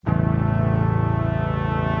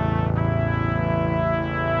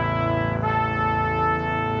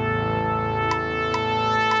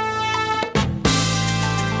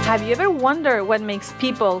Have you ever wondered what makes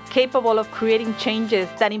people capable of creating changes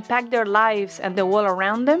that impact their lives and the world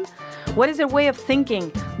around them? What is their way of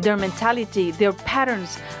thinking, their mentality, their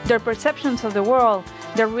patterns, their perceptions of the world,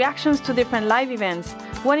 their reactions to different life events?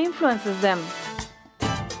 What influences them?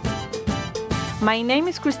 My name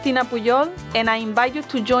is Cristina Puyol, and I invite you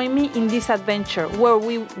to join me in this adventure where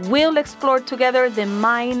we will explore together the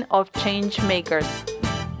mind of change makers.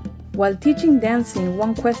 While teaching dancing,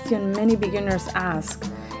 one question many beginners ask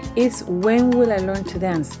is, when will I learn to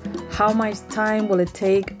dance? How much time will it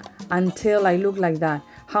take until I look like that?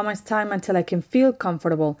 How much time until I can feel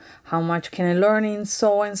comfortable? How much can I learn in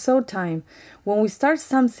so and so time? When we start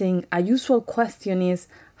something, a usual question is,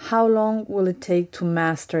 how long will it take to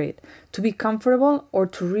master it? To be comfortable or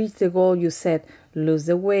to reach the goal you set? Lose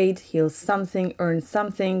the weight, heal something, earn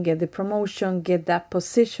something, get the promotion, get that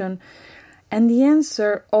position. And the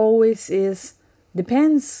answer always is,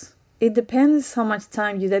 depends. It depends how much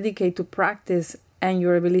time you dedicate to practice and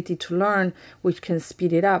your ability to learn, which can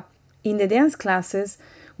speed it up. In the dance classes,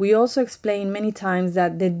 we also explain many times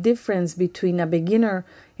that the difference between a beginner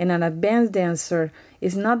and an advanced dancer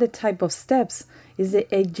is not the type of steps, it's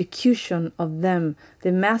the execution of them,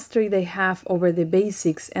 the mastery they have over the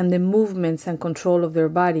basics and the movements and control of their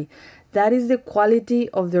body. That is the quality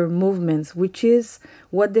of their movements, which is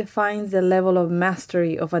what defines the level of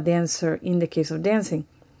mastery of a dancer in the case of dancing.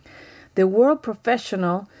 The word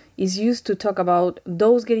professional is used to talk about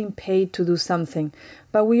those getting paid to do something,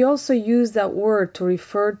 but we also use that word to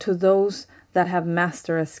refer to those that have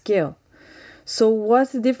mastered a skill. So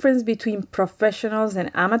what's the difference between professionals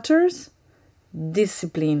and amateurs?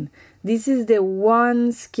 Discipline. This is the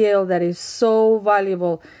one skill that is so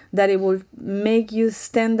valuable that it will make you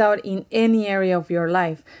stand out in any area of your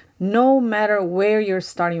life, no matter where you're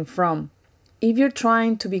starting from. If you're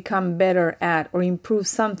trying to become better at or improve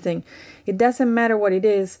something, it doesn't matter what it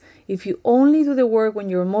is. If you only do the work when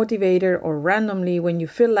you're motivated or randomly when you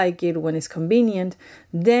feel like it, when it's convenient,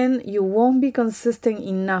 then you won't be consistent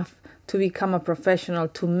enough to become a professional,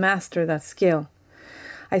 to master that skill.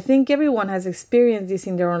 I think everyone has experienced this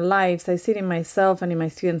in their own lives. I see it in myself and in my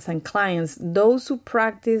students and clients. Those who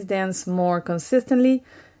practice dance more consistently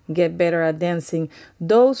get better at dancing.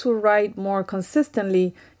 Those who write more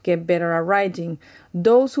consistently get better at writing.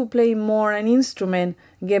 Those who play more an instrument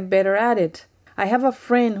get better at it. I have a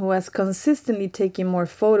friend who has consistently taken more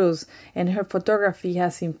photos, and her photography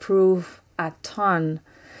has improved a ton.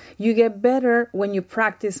 You get better when you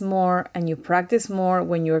practice more, and you practice more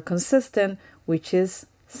when you're consistent, which is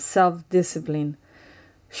self-discipline.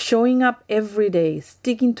 Showing up every day,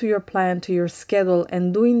 sticking to your plan, to your schedule,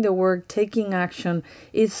 and doing the work, taking action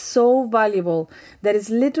is so valuable that it's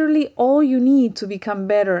literally all you need to become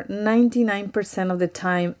better 99% of the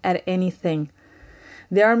time at anything.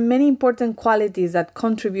 There are many important qualities that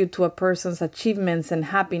contribute to a person's achievements and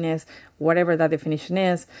happiness, whatever that definition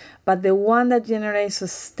is, but the one that generates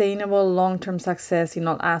sustainable long-term success in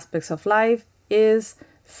all aspects of life is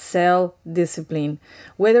self-discipline.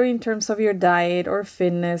 Whether in terms of your diet or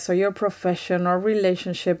fitness or your profession or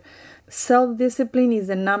relationship, self-discipline is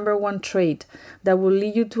the number one trait that will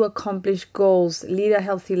lead you to accomplish goals, lead a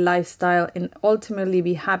healthy lifestyle, and ultimately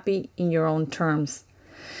be happy in your own terms.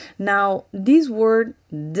 Now, this word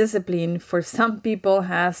discipline for some people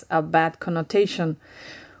has a bad connotation.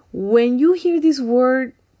 When you hear this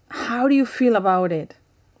word, how do you feel about it?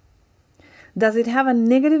 Does it have a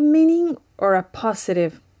negative meaning or a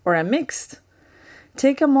positive or a mixed?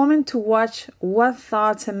 Take a moment to watch what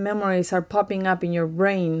thoughts and memories are popping up in your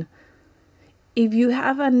brain. If you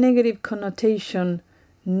have a negative connotation,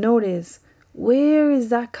 notice, where is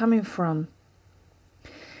that coming from?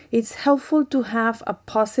 It's helpful to have a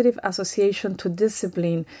positive association to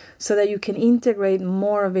discipline so that you can integrate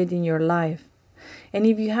more of it in your life. And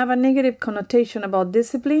if you have a negative connotation about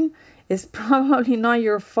discipline, it's probably not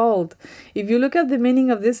your fault. If you look at the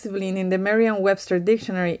meaning of discipline in the Merriam-Webster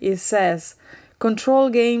dictionary, it says, control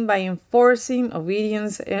gained by enforcing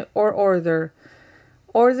obedience or order,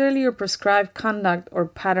 orderly or prescribed conduct or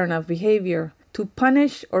pattern of behavior, to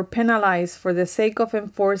punish or penalize for the sake of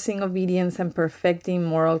enforcing obedience and perfecting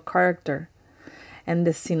moral character. And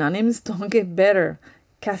the synonyms don't get better.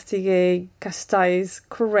 Castigate, chastise,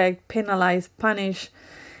 correct, penalize, punish.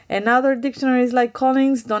 And other dictionaries like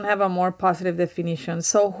Collins don't have a more positive definition.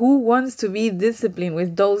 So who wants to be disciplined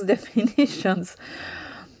with those definitions?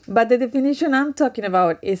 But the definition I'm talking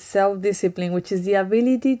about is self-discipline, which is the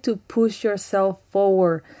ability to push yourself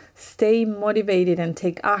forward, stay motivated, and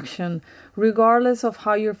take action, regardless of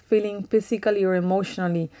how you're feeling physically or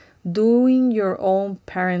emotionally, doing your own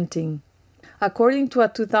parenting. According to a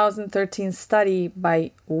 2013 study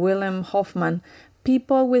by Willem Hofmann,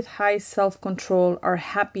 people with high self-control are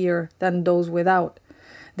happier than those without.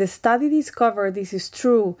 The study discovered this is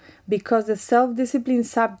true because the self-disciplined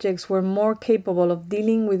subjects were more capable of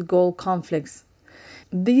dealing with goal conflicts.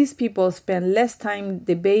 These people spend less time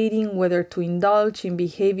debating whether to indulge in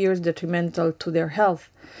behaviors detrimental to their health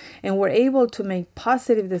and were able to make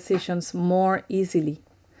positive decisions more easily.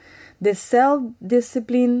 The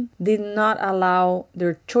self-discipline did not allow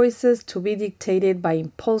their choices to be dictated by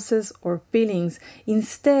impulses or feelings.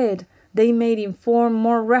 Instead, they made informed,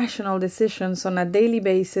 more rational decisions on a daily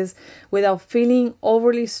basis without feeling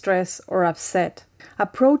overly stressed or upset.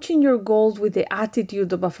 Approaching your goals with the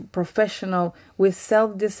attitude of a professional with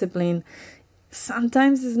self-discipline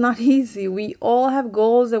sometimes is not easy. We all have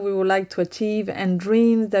goals that we would like to achieve and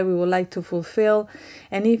dreams that we would like to fulfill.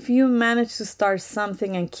 And if you manage to start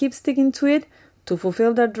something and keep sticking to it to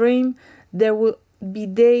fulfill that dream, there will be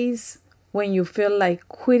days when you feel like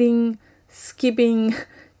quitting, skipping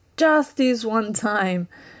just this one time.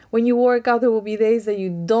 When you work out, there will be days that you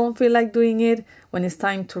don't feel like doing it. When it's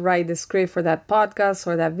time to write the script for that podcast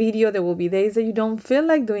or that video, there will be days that you don't feel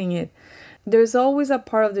like doing it. There's always a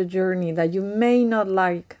part of the journey that you may not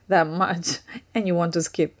like that much and you want to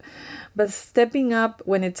skip. But stepping up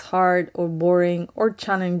when it's hard or boring or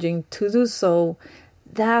challenging to do so,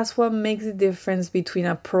 that's what makes the difference between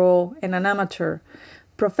a pro and an amateur.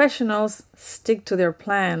 Professionals stick to their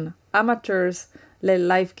plan. Amateurs let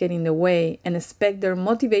life get in the way and expect their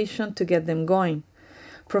motivation to get them going.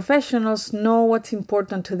 Professionals know what's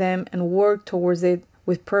important to them and work towards it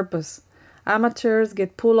with purpose. Amateurs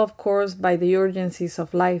get pulled off course by the urgencies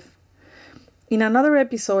of life. In another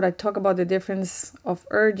episode, I talk about the difference of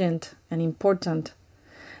urgent and important.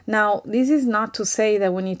 Now, this is not to say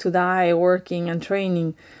that we need to die working and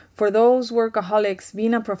training. For those workaholics,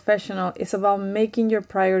 being a professional is about making your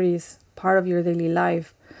priorities part of your daily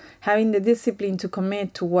life, having the discipline to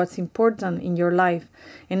commit to what's important in your life,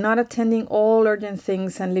 and not attending all urgent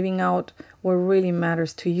things and leaving out what really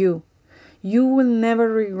matters to you. You will never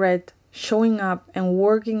regret showing up and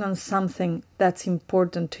working on something that's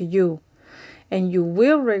important to you. And you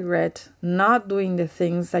will regret not doing the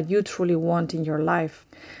things that you truly want in your life.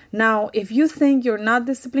 Now, if you think you're not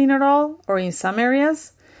disciplined at all, or in some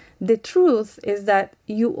areas, the truth is that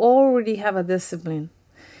you already have a discipline.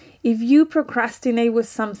 If you procrastinate with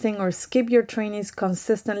something or skip your trainings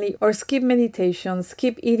consistently or skip meditation,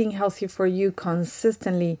 skip eating healthy for you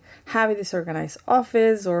consistently, have a disorganized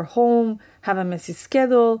office or home, have a messy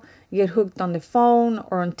schedule, get hooked on the phone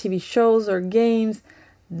or on TV shows or games,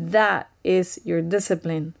 that is your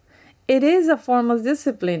discipline. It is a form of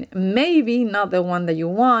discipline, maybe not the one that you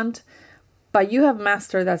want, but you have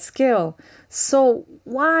mastered that skill. So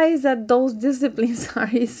why is that those disciplines are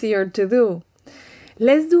easier to do?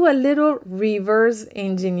 Let's do a little reverse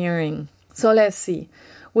engineering. So let's see.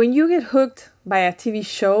 When you get hooked by a TV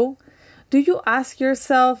show, do you ask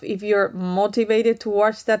yourself if you're motivated to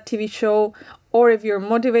watch that TV show or if you're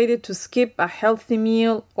motivated to skip a healthy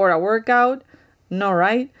meal or a workout? No,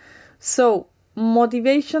 right? So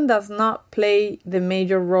motivation does not play the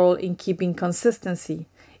major role in keeping consistency.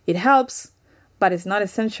 It helps, but it's not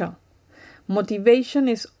essential. Motivation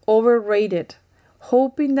is overrated.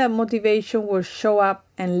 Hoping that motivation will show up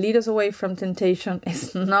and lead us away from temptation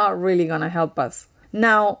is not really going to help us.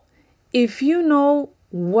 Now, if you know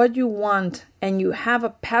what you want and you have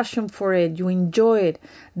a passion for it, you enjoy it,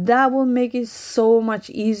 that will make it so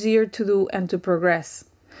much easier to do and to progress.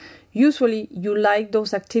 Usually, you like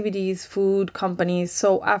those activities, food, companies,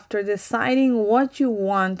 so after deciding what you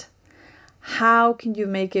want, how can you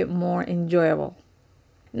make it more enjoyable?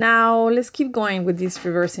 Now, let's keep going with this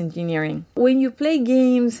reverse engineering. When you play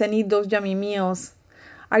games and eat those yummy meals,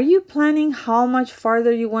 are you planning how much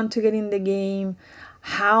farther you want to get in the game?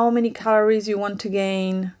 How many calories you want to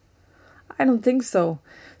gain? I don't think so.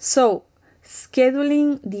 So,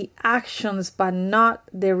 scheduling the actions but not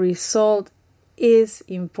the result is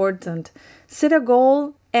important. Set a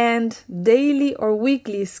goal and daily or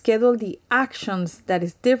weekly schedule the actions that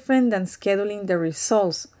is different than scheduling the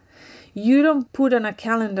results. You don't put on a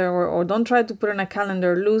calendar or don't try to put on a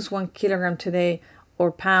calendar, lose 1 kilogram today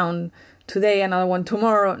or pound today, another one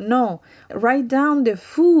tomorrow. No, write down the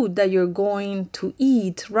food that you're going to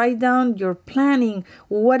eat. Write down your planning,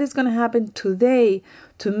 what is going to happen today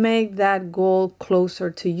to make that goal closer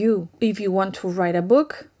to you. If you want to write a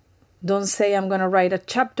book, don't say I'm going to write a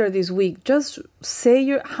chapter this week. Just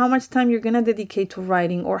say how much time you're going to dedicate to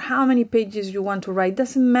writing or how many pages you want to write.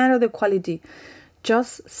 Doesn't matter the quality.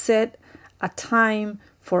 Just set a time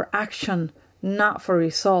for action, not for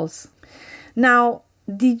results. Now,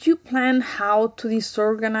 Did you plan how to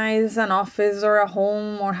disorganize an office or a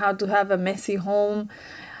home, or how to have a messy home?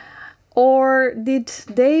 Or did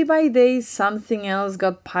day by day something else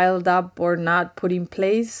got piled up or not put in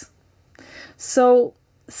place? So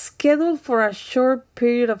schedule for a short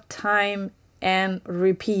period of time and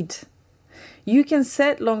repeat. You can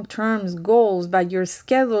set long-term goals, but your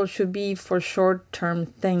schedule should be for short-term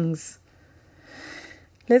things.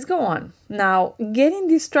 Let's go on. Now, getting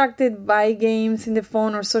distracted by games in the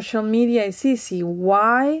phone or social media is easy.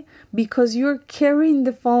 Why? Because you're carrying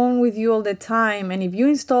the phone with you all the time, and if you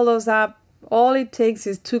install those apps, all it takes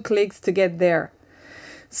is 2 clicks to get there.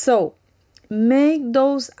 So, make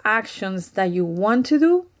those actions that you want to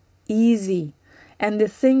do easy, and the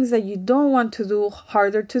things that you don't want to do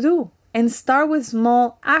harder to do. And start with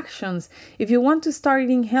small actions. If you want to start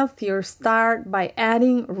eating healthier, start by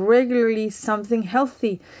adding regularly something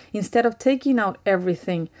healthy instead of taking out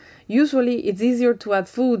everything. Usually, it's easier to add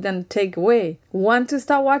food than take away. Want to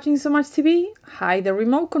stop watching so much TV? Hide the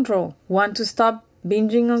remote control. Want to stop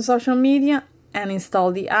binging on social media? And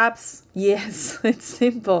install the apps? Yes, it's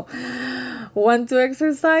simple. Want to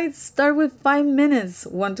exercise? Start with 5 minutes.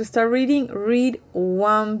 Want to start reading? Read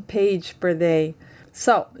 1 page per day.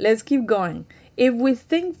 So let's keep going. If we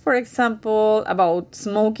think, for example, about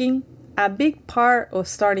smoking, a big part of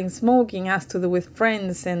starting smoking has to do with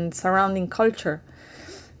friends and surrounding culture.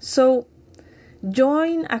 So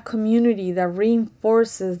join a community that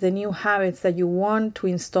reinforces the new habits that you want to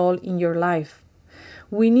install in your life.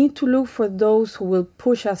 We need to look for those who will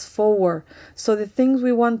push us forward so the things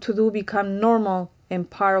we want to do become normal and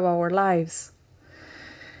part of our lives.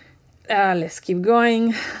 Let's keep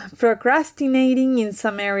going. Procrastinating in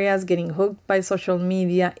some areas, getting hooked by social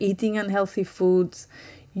media, eating unhealthy foods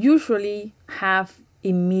usually have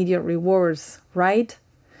immediate rewards, right?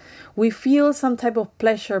 We feel some type of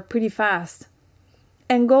pleasure pretty fast.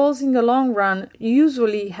 And goals in the long run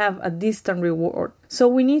usually have a distant reward. So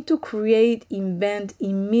we need to invent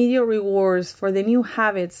immediate rewards for the new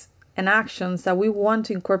habits and actions that we want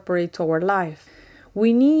to incorporate to our life.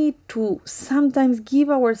 We need to sometimes give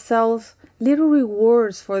ourselves little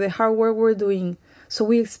rewards for the hard work we're doing, so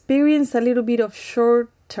we experience a little bit of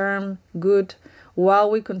short-term good while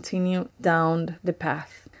we continue down the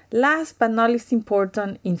path. Last but not least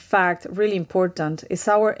important, in fact, really important, is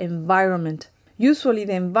our environment. Usually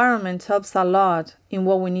the environment helps a lot in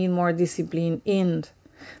what we need more discipline in.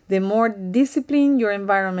 The more disciplined your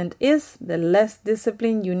environment is, the less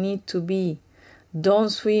disciplined you need to be. Don't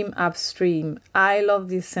swim upstream. I love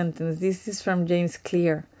this sentence. This is from James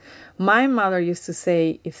Clear. My mother used to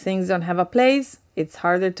say, if things don't have a place, it's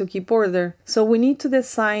harder to keep order. So we need to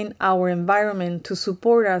design our environment to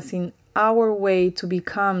support us in our way to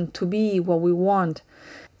be what we want.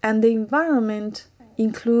 And the environment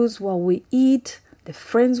includes what we eat, the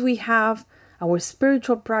friends we have, our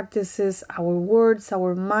spiritual practices, our words,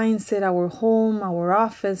 our mindset, our home, our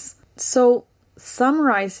office. So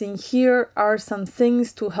summarizing, here are some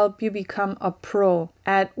things to help you become a pro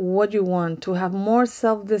at what you want, to have more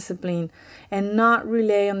self-discipline and not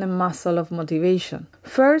rely on the muscle of motivation.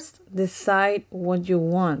 First, decide what you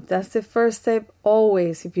want. That's the first step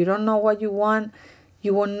always. If you don't know what you want,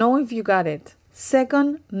 you won't know if you got it.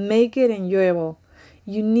 Second, make it enjoyable.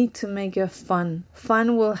 You need to make it fun.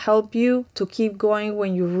 Fun will help you to keep going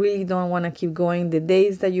when you really don't want to keep going. The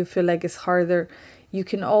days that you feel like it's harder, you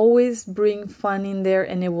can always bring fun in there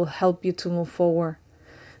and it will help you to move forward.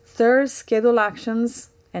 Third, schedule actions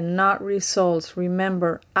and not results.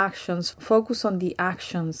 Remember, actions. Focus on the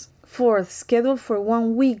actions. Fourth, schedule for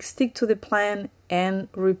 1 week. Stick to the plan and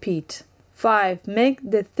repeat. 5, make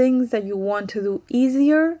the things that you want to do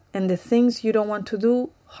easier and the things you don't want to do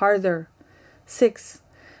harder. 6,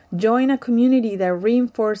 join a community that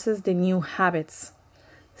reinforces the new habits.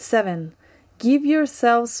 7, give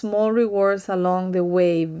yourself small rewards along the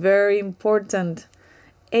way. Very important.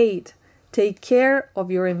 8, take care of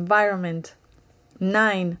your environment.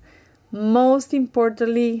 9, most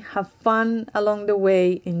importantly, have fun along the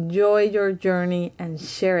way. Enjoy your journey and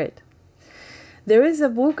share it. There is a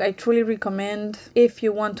book I truly recommend if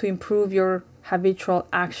you want to improve your habitual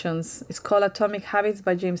actions. It's called Atomic Habits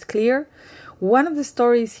by James Clear. One of the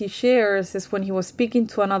stories he shares is when he was speaking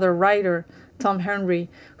to another writer, Tom Henry,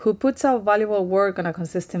 who puts out valuable work on a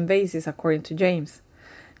consistent basis, according to James.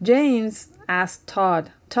 James asked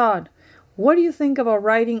Todd, what do you think about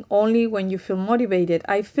writing only when you feel motivated?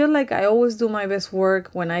 I feel like I always do my best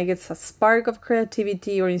work when I get a spark of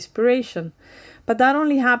creativity or inspiration. But that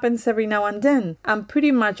only happens every now and then. I'm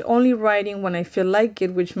pretty much only writing when I feel like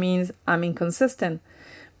it, which means I'm inconsistent.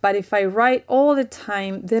 But if I write all the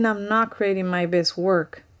time, then I'm not creating my best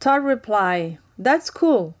work. Todd replied, That's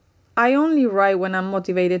cool. I only write when I'm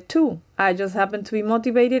motivated too. I just happen to be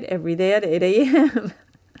motivated every day at 8 a.m.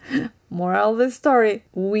 Moral of the story,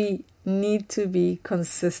 we need to be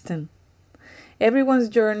consistent. Everyone's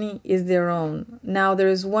journey is their own. Now, there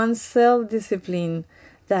is one self-discipline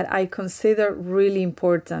that I consider really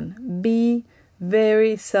important. Be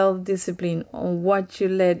very self-disciplined on what you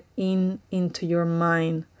let into your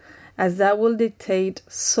mind, as that will dictate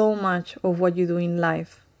so much of what you do in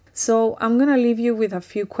life. So I'm going to leave you with a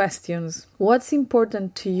few questions. What's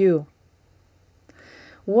important to you?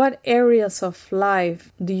 What areas of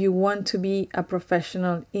life do you want to be a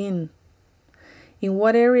professional in? In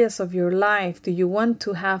what areas of your life do you want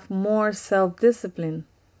to have more self-discipline?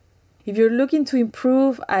 If you're looking to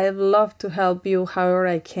improve, I'd love to help you however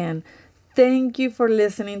I can. Thank you for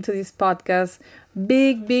listening to this podcast.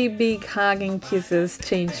 Big, big, big hug and kisses,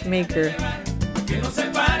 Changemaker.